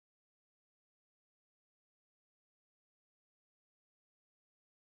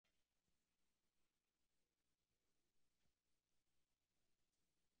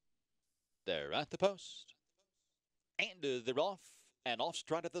They're at the post. And they're off. And off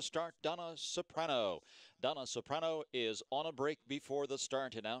stride at the start, Donna Soprano. Donna Soprano is on a break before the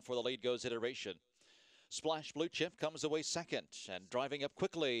start, and out for the lead goes Iteration. Splash Blue Chip comes away second, and driving up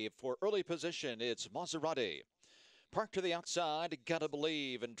quickly for early position, it's Mazzarati. Parked to the outside, Gotta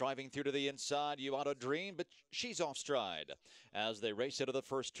Believe, and driving through to the inside, You Oughta Dream, but she's off stride. As they race into the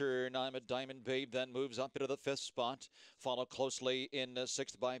first turn, Ima Diamond Babe then moves up into the fifth spot, followed closely in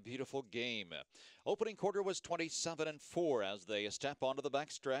sixth by Beautiful Game. Opening quarter was 27-4 as they step onto the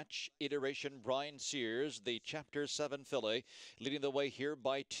backstretch. Iteration Brian Sears, the Chapter 7 filly, leading the way here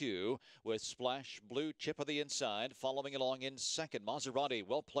by 2, with Splash Blue Chip on the inside, following along in second. Mazzarati,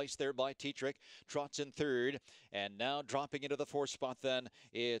 well placed there by Tetrick, trots in third, and now dropping into the fourth spot then,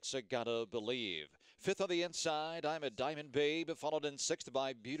 it's Gotta Believe. Fifth on the inside, I'm a Diamond Babe, followed in sixth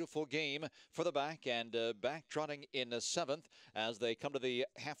by Beautiful Game for the back, and back trotting in seventh as they come to the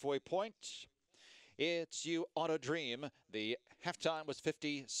halfway point. It's You Oughta Dream. The halftime was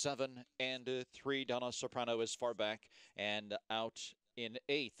 57-3. Donna Soprano is far back and out in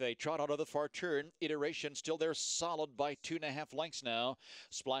eighth. They trot out of the far turn. Iteration still there solid by 2.5 lengths now.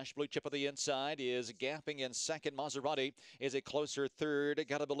 Splash Blue Chip on the inside is gapping in second. Mazzarati is a closer third.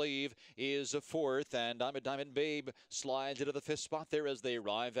 Gotta Believe is a fourth. And I'm a Diamond Babe slides into the fifth spot there as they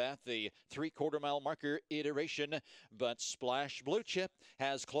arrive at the 3/4 mile marker. Iteration. But Splash Blue Chip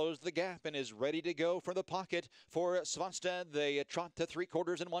has closed the gap and is ready to go from the pocket for Svanstead. They trot to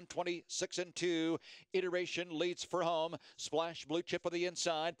 3/4 and 1:26-2. Iteration leads for home. Splash Blue Chip on the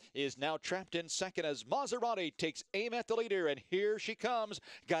inside is now trapped in second as Mazzarati takes aim at the leader, and here she comes.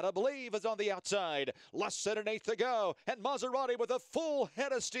 Gotta Believe is on the outside. Less than an eighth to go, and Mazzarati with a full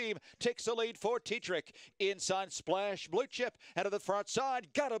head of steam takes the lead for Tetrick. Inside Splash Blue Chip out of the front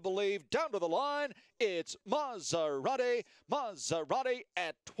side. Gotta Believe down to the line. It's Mazzarati. Mazzarati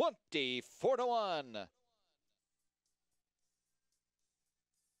at 24-1.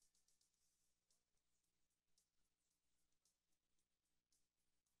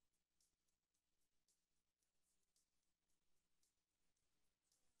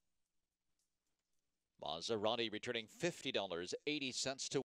 Mazzarati returning $50.80 to